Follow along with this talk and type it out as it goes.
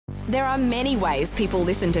There are many ways people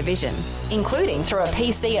listen to Vision, including through a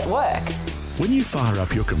PC at work. When you fire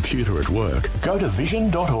up your computer at work, go to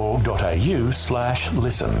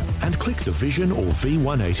vision.org.au/listen and click the Vision or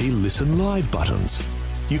V180 Listen Live buttons.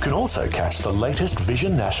 You can also catch the latest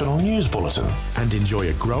Vision National News Bulletin and enjoy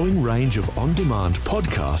a growing range of on-demand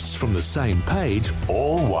podcasts from the same page,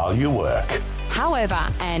 all while you work. However,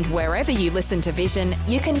 and wherever you listen to Vision,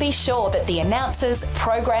 you can be sure that the announcers,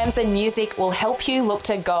 programs and music will help you look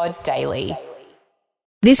to God daily.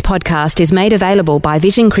 This podcast is made available by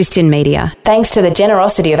Vision Christian Media, thanks to the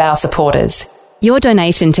generosity of our supporters. Your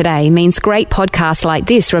donation today means great podcasts like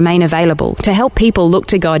this remain available to help people look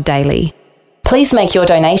to God daily. Please make your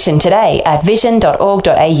donation today at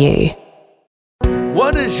vision.org.au.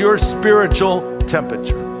 What is your spiritual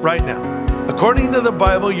temperature right now? According to the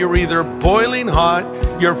Bible, you're either boiling hot,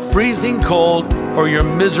 you're freezing cold, or you're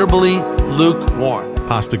miserably lukewarm.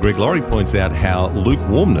 Pastor Greg Laurie points out how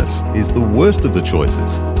lukewarmness is the worst of the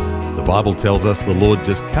choices. The Bible tells us the Lord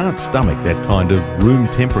just can't stomach that kind of room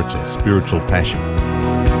temperature spiritual passion.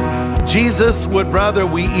 Jesus would rather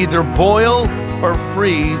we either boil or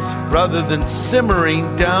freeze rather than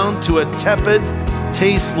simmering down to a tepid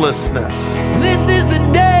tastelessness. This is the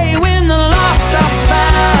day when the lost are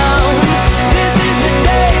found. This is the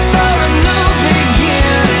day for a new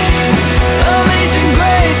beginning. Amazing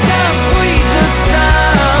grace, how sweet the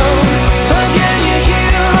sound. Again you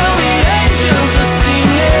hear all the angels are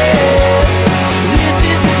singing. This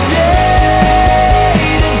is the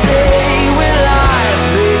day when life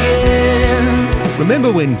begins.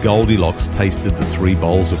 Remember when Goldilocks tasted the 3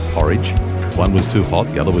 bowls of porridge? One was too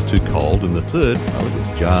hot, the other was too cold, and the third, well, it was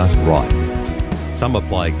just right. Some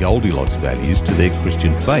apply Goldilocks values to their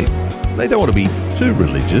Christian faith. They don't want to be too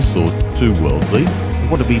religious or too worldly. They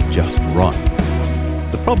want to be just right.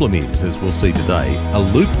 The problem is, as we'll see today, a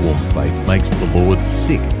lukewarm faith makes the Lord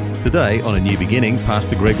sick. Today, on A New Beginning,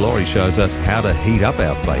 Pastor Greg Laurie shows us how to heat up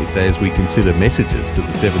our faith as we consider messages to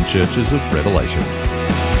the 7 churches of Revelation.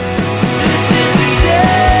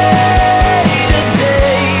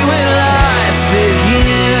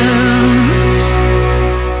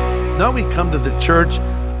 Now we come to the church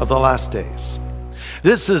of the last days.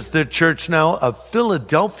 This is the church now of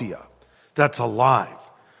Philadelphia that's alive.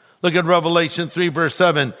 Look at Revelation 3 verse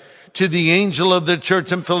 7. To the angel of the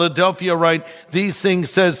church in Philadelphia write, these things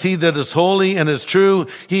says he that is holy and is true,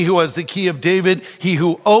 he who has the key of David, he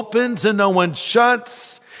who opens and no one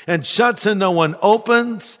shuts, and shuts and no one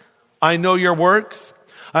opens. I know your works.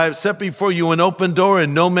 I have set before you an open door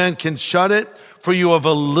and no man can shut it. For you have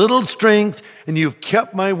a little strength, and you've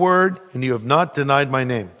kept my word, and you have not denied my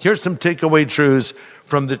name. Here's some takeaway truths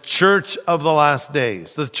from the church of the last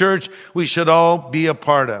days, the church we should all be a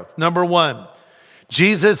part of. Number 1,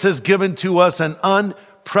 Jesus has given to us an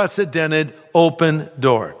unprecedented open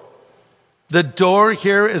door. The door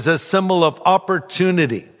here is a symbol of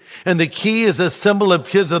opportunity, and the key is a symbol of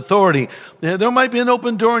his authority. There might be an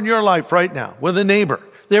open door in your life right now with a neighbor.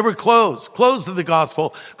 They were closed to the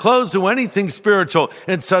gospel, closed to anything spiritual,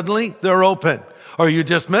 and suddenly they're open. Or you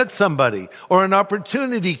just met somebody, or an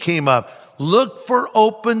opportunity came up. Look for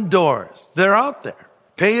open doors. They're out there.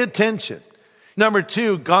 Pay attention. Number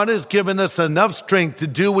 2, God has given us enough strength to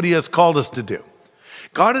do what he has called us to do.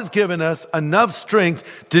 God has given us enough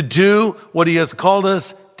strength to do what he has called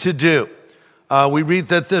us to do. We read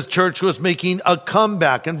that this church was making a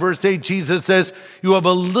comeback. In verse 8, Jesus says, you have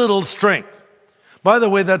a little strength. By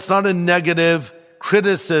the way, that's not a negative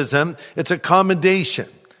criticism. It's a commendation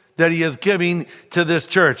that he is giving to this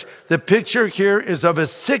church. The picture here is of a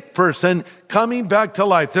sick person coming back to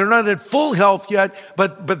life. They're not at full health yet,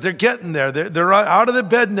 but they're getting there. They're out of the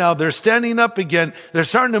bed now. They're standing up again. They're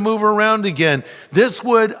starting to move around again. This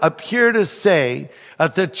would appear to say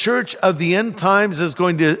that the church of the end times is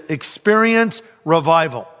going to experience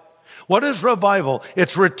revival. What is revival?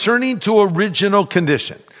 It's returning to original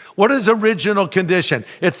condition. What is original condition?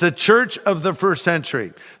 It's the church of the first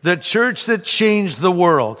century, the church that changed the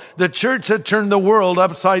world, the church that turned the world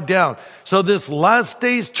upside down. So this last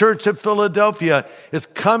days church of Philadelphia is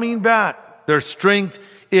coming back. Their strength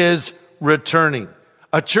is returning.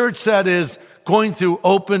 A church that is going through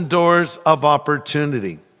open doors of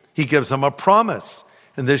opportunity. He gives them a promise.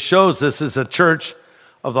 And this shows this is a church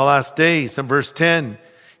of the last days. In verse 10,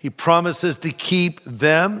 he promises to keep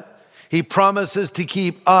them. He promises to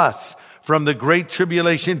keep us from the great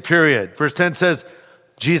tribulation period. Verse 10 says,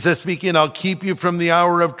 Jesus speaking, I'll keep you from the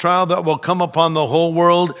hour of trial that will come upon the whole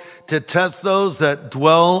world to test those that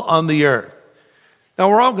dwell on the earth. Now,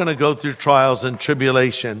 we're all going to go through trials and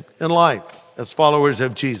tribulation in life as followers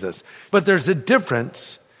of Jesus. But there's a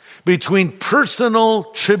difference between personal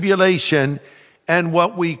tribulation and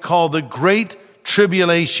what we call the Great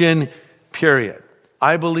Tribulation period.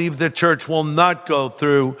 I believe the church will not go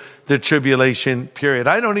through the tribulation period.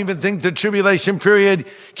 I don't even think the tribulation period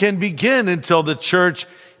can begin until the church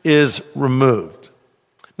is removed.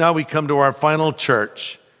 Now we come to our final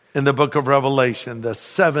church in the book of Revelation, the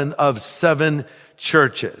 7 of 7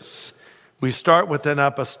 churches. We start with an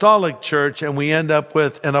apostolic church and we end up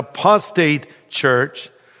with an apostate church.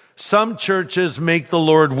 Some churches make the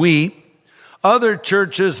Lord weep. Other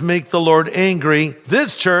churches make the Lord angry.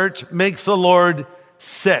 This church makes the Lord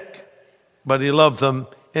sick, but he loved them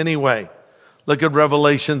anyway. Look at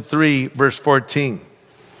Revelation 3, verse 14.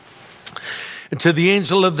 And to the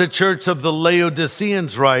angel of the church of the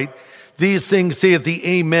Laodiceans write, these things saith the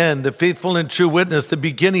Amen, the faithful and true witness, the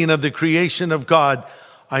beginning of the creation of God.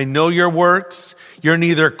 I know your works. You're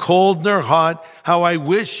neither cold nor hot. How I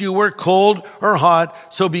wish you were cold or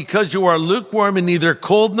hot. So because you are lukewarm and neither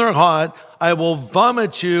cold nor hot, I will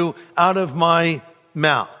vomit you out of my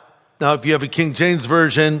mouth. Now, if you have a King James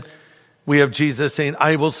Version, we have Jesus saying,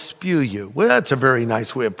 I will spew you. Well, that's a very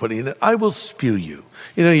nice way of putting it. I will spew you.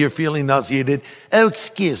 You know, you're feeling nauseated. Oh,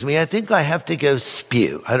 excuse me, I think I have to go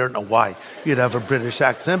spew. I don't know why you'd have a British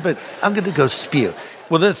accent, but I'm going to go spew.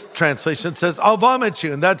 Well, this translation says, I'll vomit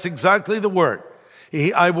you. And that's exactly the word.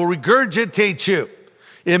 I will regurgitate you.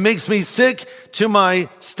 It makes me sick to my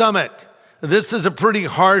stomach. This is a pretty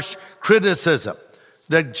harsh criticism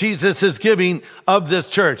that Jesus is giving of this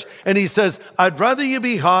church. And he says, I'd rather you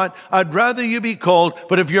be hot, I'd rather you be cold,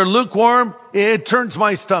 but if you're lukewarm, it turns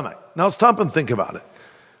my stomach. Now stop and think about it.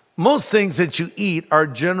 Most things that you eat are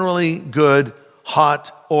generally good,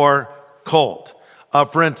 hot or cold.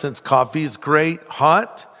 For instance, coffee is great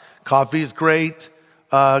hot, coffee is great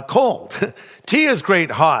cold. Tea is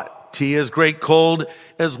great hot, tea is great cold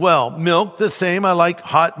as well. Milk, the same. I like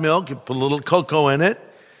hot milk. You put a little cocoa in it.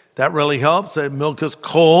 That really helps. Milk is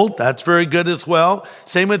cold. That's very good as well.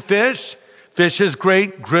 Same with fish. Fish is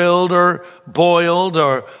great grilled or boiled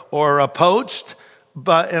or poached.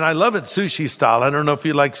 And I love it sushi style. I don't know if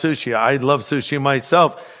you like sushi. I love sushi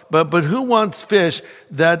myself. But who wants fish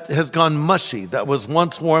that has gone mushy, that was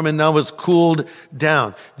once warm and now is cooled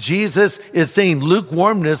down? Jesus is saying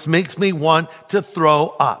lukewarmness makes me want to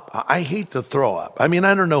throw up. I hate to throw up. I mean,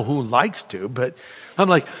 I don't know who likes to, but I'm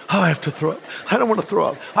like, oh, I have to throw up. I don't want to throw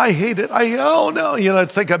up. I hate it. Oh no,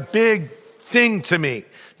 it's like a big thing to me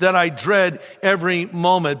that I dread every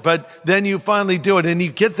moment. But then you finally do it and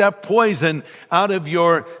you get that poison out of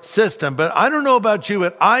your system. But I don't know about you,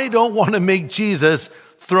 but I don't want to make Jesus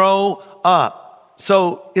throw up.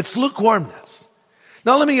 So it's lukewarmness.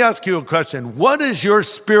 Now let me ask you a question. What is your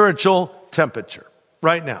spiritual temperature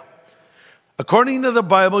right now? According to the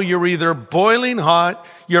Bible, you're either boiling hot,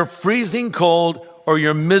 you're freezing cold, or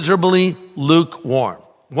you're miserably lukewarm.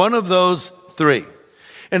 One of those three.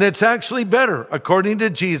 And it's actually better, according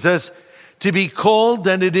to Jesus, to be cold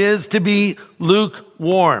than it is to be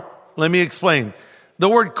lukewarm. Let me explain. The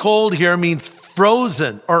word cold here means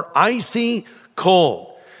frozen or icy cold.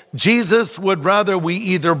 Jesus would rather we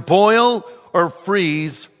either boil or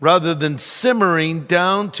freeze rather than simmering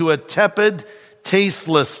down to a tepid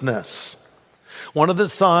tastelessness. One of the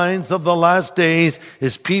signs of the last days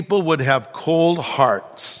is people would have cold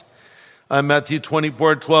hearts. Matthew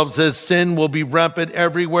 24:12 says, sin will be rampant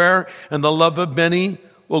everywhere and the love of many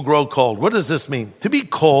will grow cold. What does this mean? To be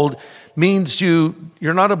cold means you're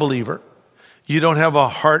not a believer. You don't have a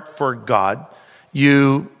heart for God.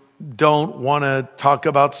 You don't want to talk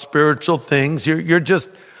about spiritual things. You're just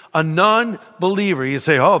a non-believer. You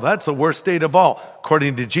say, oh, that's the worst state of all.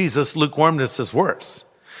 According to Jesus, lukewarmness is worse.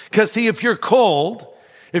 Because see, if you're cold,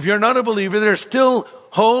 if you're not a believer, there's still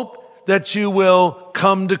hope that you will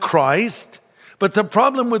come to Christ. But the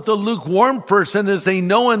problem with the lukewarm person is they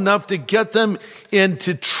know enough to get them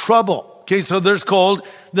into trouble. Okay, so there's cold,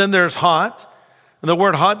 then there's hot. And the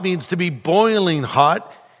word hot means to be boiling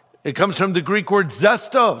hot. It comes from the Greek word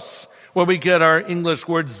zestos, where we get our English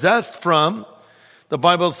word zest from. The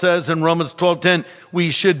Bible says in Romans 12:10,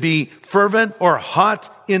 we should be fervent or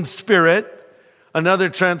hot in spirit. Another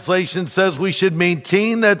translation says we should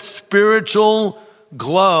maintain that spiritual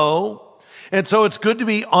glow. And so it's good to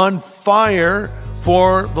be on fire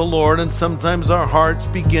for the Lord, and sometimes our hearts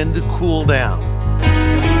begin to cool down.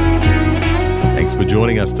 Thanks for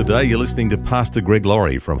joining us today. You're listening to Pastor Greg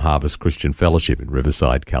Laurie from Harvest Christian Fellowship in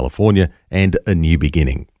Riverside, California, and A New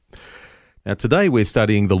Beginning. Now, today we're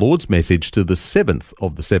studying the Lord's message to the 7th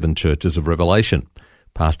of the 7 churches of Revelation.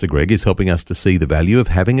 Pastor Greg is helping us to see the value of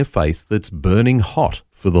having a faith that's burning hot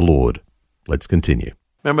for the Lord. Let's continue.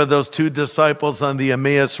 Remember those 2 disciples on the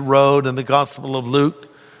Emmaus Road in the Gospel of Luke?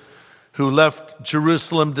 who left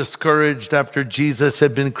Jerusalem discouraged after Jesus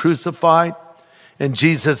had been crucified. And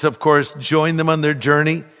Jesus, of course, joined them on their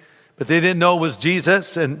journey, but they didn't know it was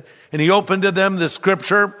Jesus. And he opened to them the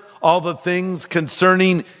scripture, all the things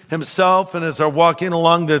concerning himself. And as they're walking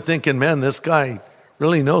along, they're thinking, man, this guy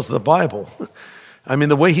really knows the Bible. I mean,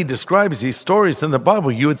 the way he describes these stories in the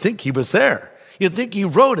Bible, you would think he was there. You'd think he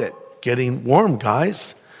wrote it. Getting warm,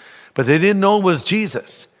 guys. But they didn't know it was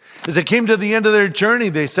Jesus. As they came to the end of their journey,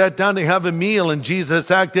 they sat down to have a meal, and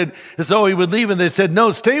Jesus acted as though he would leave, and they said,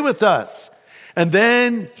 no, stay with us. And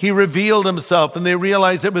then he revealed himself, and they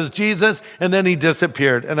realized it was Jesus, and then he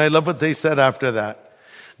disappeared. And I love what they said after that.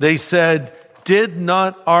 They said, did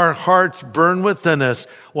not our hearts burn within us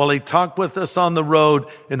while he talked with us on the road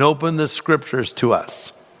and opened the scriptures to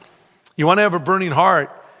us? You want to have a burning heart?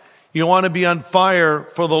 You want to be on fire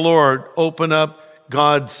for the Lord? Open up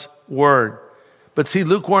God's word. But see,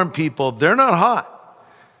 lukewarm people, they're not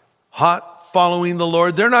hot following the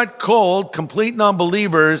Lord. They're not cold, complete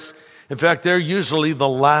non-believers. In fact, they're usually the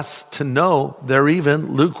last to know they're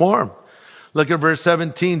even lukewarm. Look at verse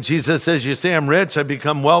 17. Jesus says, you say I'm rich, I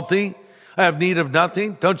become wealthy, I have need of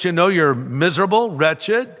nothing. Don't you know you're miserable,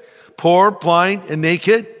 wretched, poor, blind, and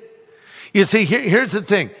naked? You see, here's the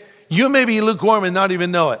thing. You may be lukewarm and not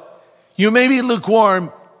even know it. You may be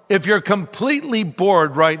lukewarm if you're completely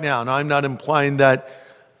bored right now. Now, I'm not implying that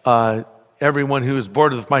everyone who is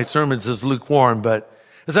bored with my sermons is lukewarm, but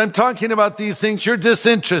as I'm talking about these things, you're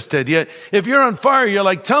disinterested. Yet, if you're on fire, you're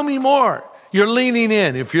like, tell me more. You're leaning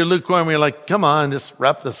in. If you're lukewarm, you're like, come on, just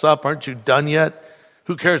wrap this up. Aren't you done yet?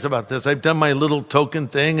 Who cares about this? I've done my little token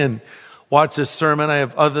thing and watched this sermon. I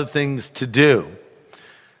have other things to do.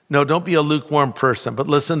 No, don't be a lukewarm person, but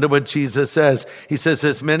listen to what Jesus says. He says,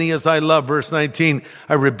 as many as I love, verse 19,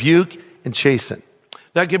 I rebuke and chasten.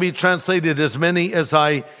 That can be translated as many as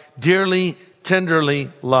I dearly,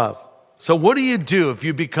 tenderly love. So what do you do if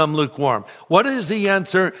you become lukewarm? What is the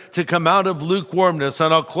answer to come out of lukewarmness?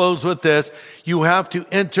 And I'll close with this. You have to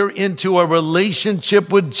enter into a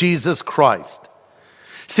relationship with Jesus Christ.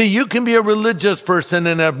 See, you can be a religious person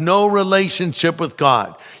and have no relationship with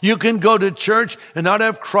God. You can go to church and not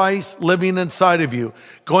have Christ living inside of you.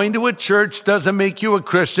 Going to a church doesn't make you a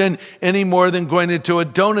Christian any more than going into a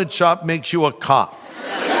donut shop makes you a cop.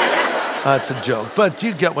 That's a joke, but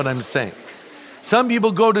you get what I'm saying. Some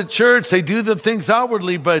people go to church, they do the things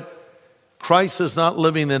outwardly, but Christ is not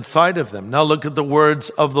living inside of them. Now look at the words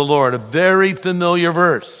of the Lord, a very familiar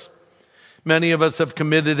verse. Many of us have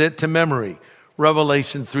committed it to memory.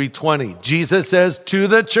 Revelation 3:20. Jesus says to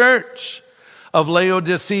the church of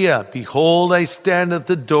Laodicea, behold, I stand at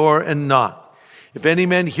the door and knock. If any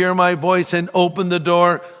man hear my voice and open the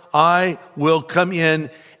door, I will come in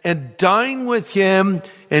and dine with him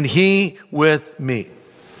and he with me.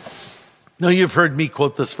 Now, you've heard me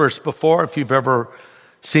quote this verse before. If you've ever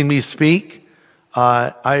seen me speak,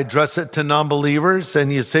 I address it to non-believers,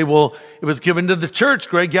 and you say, well, it was given to the church,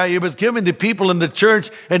 Greg. Yeah, it was given to people in the church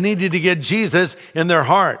and needed to get Jesus in their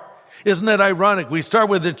heart. Isn't that ironic? We start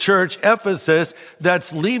with the church, Ephesus,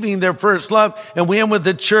 that's leaving their first love, and we end with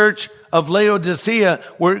the church of Laodicea,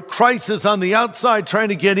 where Christ is on the outside trying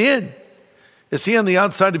to get in. Is he on the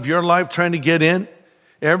outside of your life trying to get in?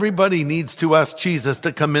 Everybody needs to ask Jesus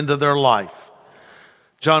to come into their life.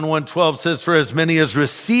 John 1:12 says, for as many as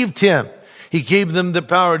received him, he gave them the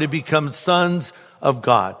power to become sons of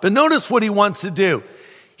God. But notice what he wants to do.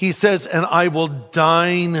 He says, and I will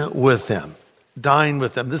dine with them. Dine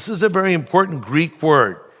with them. This is a very important Greek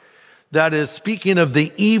word. That is speaking of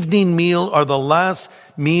the evening meal or the last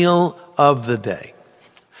meal of the day.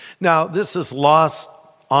 Now, this is lost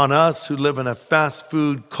on us who live in a fast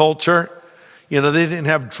food culture. You know, they didn't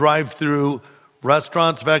have drive-through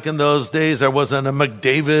restaurants back in those days. There wasn't a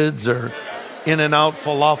McDavid's or In-N-Out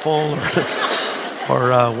falafel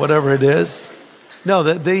or whatever it is. No,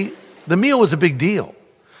 the meal was a big deal.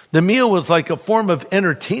 The meal was like a form of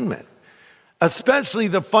entertainment, especially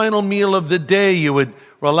the final meal of the day. You would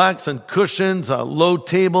relax on cushions, a low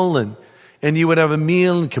table, and you would have a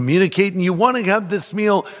meal and communicate. And you want to have this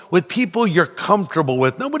meal with people you're comfortable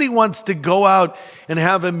with. Nobody wants to go out and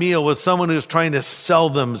have a meal with someone who's trying to sell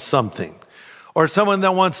them something or someone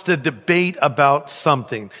that wants to debate about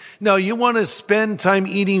something. No, you want to spend time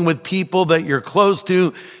eating with people that you're close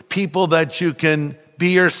to, people that you can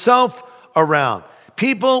be yourself around.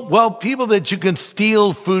 People that you can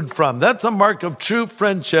steal food from. That's a mark of true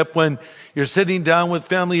friendship when you're sitting down with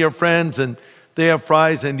family or friends and they have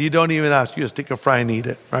fries and you don't even ask. You just take a fry and eat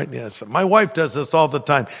it, right? Yeah, so my wife does this all the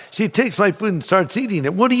time. She takes my food and starts eating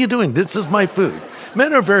it. What are you doing? This is my food.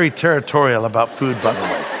 Men are very territorial about food, by the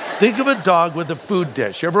way. Think of a dog with a food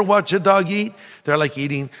dish. You ever watch a dog eat? They're like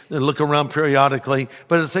eating, they look around periodically,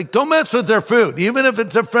 but it's like, don't mess with their food. Even if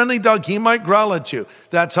it's a friendly dog, he might growl at you.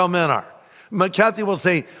 That's how men are. Kathy will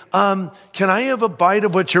say, can I have a bite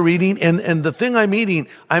of what you're eating? And the thing I'm eating,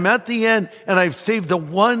 I'm at the end and I've saved the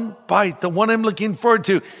one bite, the one I'm looking forward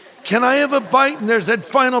to. Can I have a bite? And there's that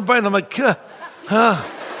final bite. I'm like, here,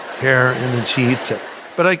 and then she eats it.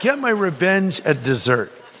 But I get my revenge at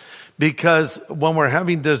dessert. Because when we're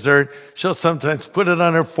having dessert, she'll sometimes put it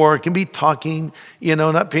on her fork and be talking,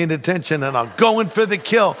 not paying attention, and I'll go in for the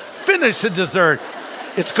kill, finish the dessert,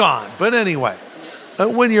 it's gone. But anyway,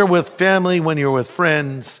 when you're with family, when you're with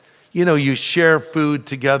friends, you share food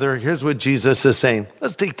together. Here's what Jesus is saying.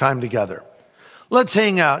 Let's take time together. Let's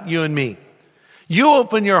hang out, you and me. You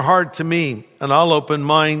open your heart to me, and I'll open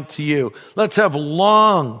mine to you. Let's have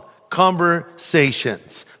long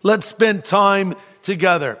conversations. Let's spend time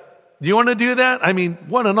together. Do you want to do that? I mean,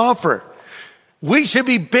 what an offer. We should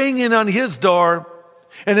be banging on his door,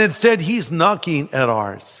 and instead he's knocking at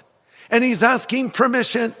ours. And he's asking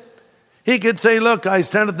permission. He could say, look, I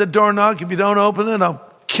stand at the door, knock. If you don't open it, I'll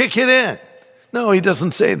kick it in. No, he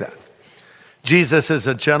doesn't say that. Jesus is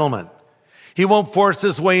a gentleman. He won't force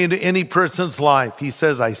his way into any person's life. He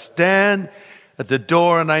says, I stand at the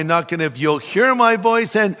door and I knock, and if you'll hear my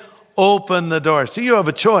voice and open the door. So you have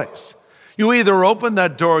a choice. You either open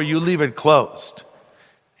that door or you leave it closed.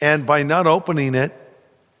 And by not opening it,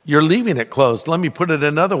 you're leaving it closed. Let me put it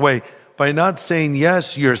another way. By not saying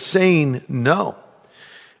yes, you're saying no.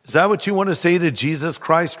 Is that what you want to say to Jesus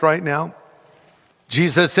Christ right now?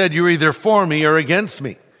 Jesus said, you're either for me or against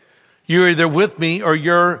me. You're either with me or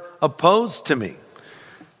you're opposed to me.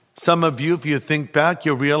 Some of you, if you think back,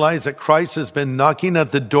 you'll realize that Christ has been knocking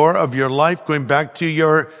at the door of your life, going back to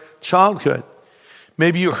your childhood.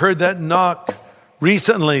 Maybe you heard that knock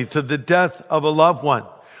recently to the death of a loved one.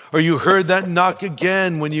 Or you heard that knock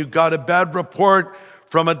again when you got a bad report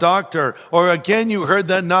from a doctor. Or again, you heard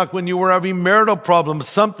that knock when you were having marital problems.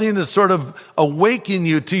 Something to sort of awaken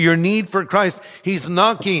you to your need for Christ. He's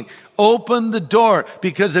knocking. Open the door.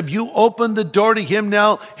 Because if you open the door to him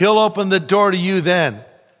now, he'll open the door to you then.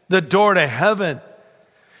 The door to heaven.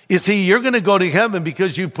 You see, you're going to go to heaven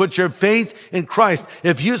because you put your faith in Christ.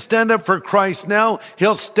 If you stand up for Christ now,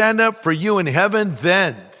 he'll stand up for you in heaven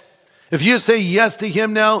then. If you say yes to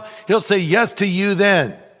him now, he'll say yes to you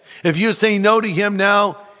then. If you say no to him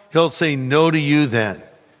now, he'll say no to you then.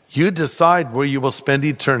 You decide where you will spend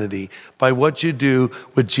eternity by what you do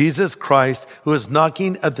with Jesus Christ, who is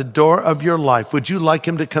knocking at the door of your life. Would you like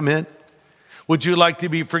him to come in? Would you like to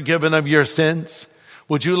be forgiven of your sins?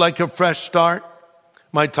 Would you like a fresh start?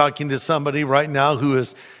 Am I talking to somebody right now who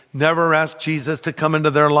has never asked Jesus to come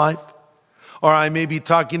into their life? Or I may be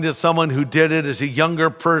talking to someone who did it as a younger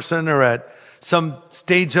person or at some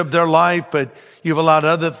stage of their life, but you've allowed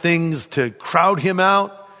other things to crowd him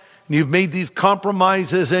out. And you've made these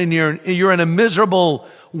compromises and you're in a miserable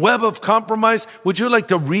web of compromise. Would you like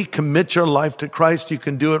to recommit your life to Christ? You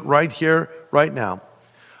can do it right here, right now.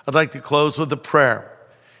 I'd like to close with a prayer.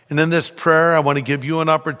 And in this prayer, I want to give you an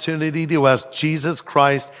opportunity to ask Jesus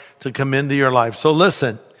Christ to come into your life. So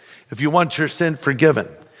listen, if you want your sin forgiven,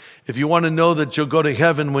 if you want to know that you'll go to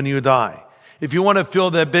heaven when you die, if you want to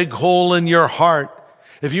fill that big hole in your heart,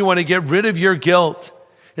 if you want to get rid of your guilt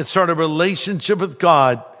and start a relationship with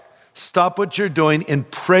God, stop what you're doing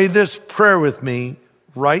and pray this prayer with me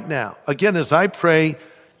right now. Again, as I pray,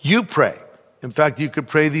 you pray. In fact, you could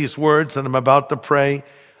pray these words that I'm about to pray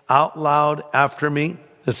out loud after me.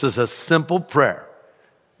 This is a simple prayer,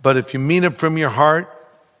 but if you mean it from your heart,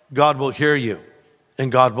 God will hear you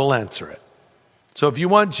and God will answer it. So if you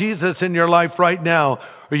want Jesus in your life right now,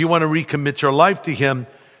 or you want to recommit your life to him,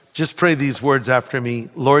 just pray these words after me.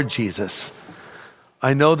 Lord Jesus,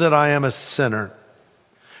 I know that I am a sinner,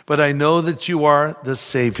 but I know that you are the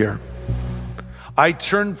Savior. I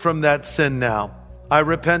turn from that sin now. I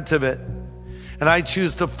repent of it, and I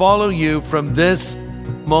choose to follow you from this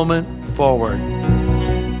moment forward.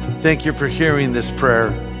 Thank you for hearing this prayer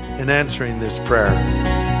and answering this prayer.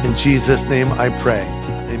 In Jesus' name I pray.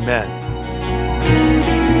 Amen.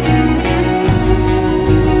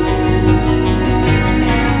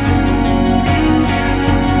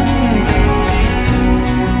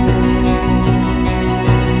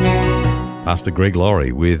 Pastor Greg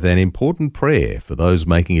Laurie with an important prayer for those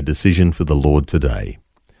making a decision for the Lord today.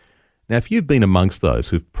 Now, if you've been amongst those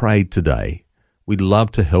who've prayed today, we'd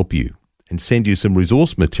love to help you and send you some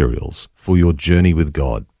resource materials for your journey with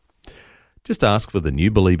God. Just ask for the New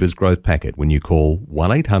Believers Growth Packet when you call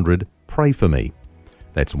 1-800-PRAY-FOR-ME.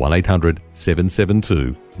 That's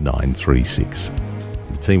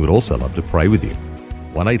 1-800-772-936. The team would also love to pray with you.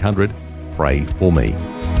 1-800-PRAY-FOR-ME.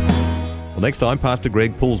 Well, next time, Pastor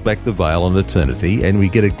Greg pulls back the veil on eternity and we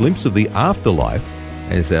get a glimpse of the afterlife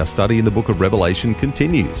as our study in the book of Revelation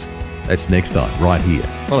continues. That's next time, right here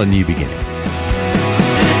on A New Beginning.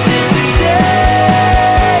 This is the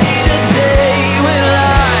day when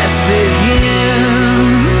life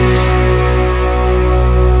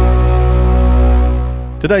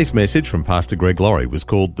begins. Today's message from Pastor Greg Laurie was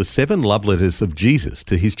called The 7 Love Letters of Jesus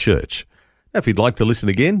to His Church. Now, if you'd like to listen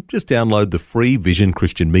again, just download the free Vision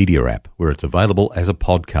Christian Media app, where it's available as a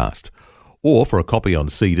podcast. Or for a copy on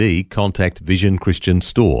CD, contact Vision Christian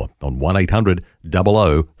Store on 1-800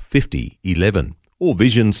 00 50 11 or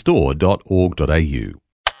visionstore.org.au.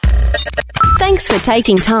 Thanks for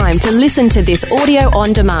taking time to listen to this audio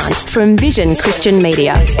on demand from Vision Christian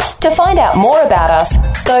Media. To find out more about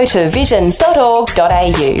us, go to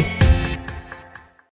vision.org.au.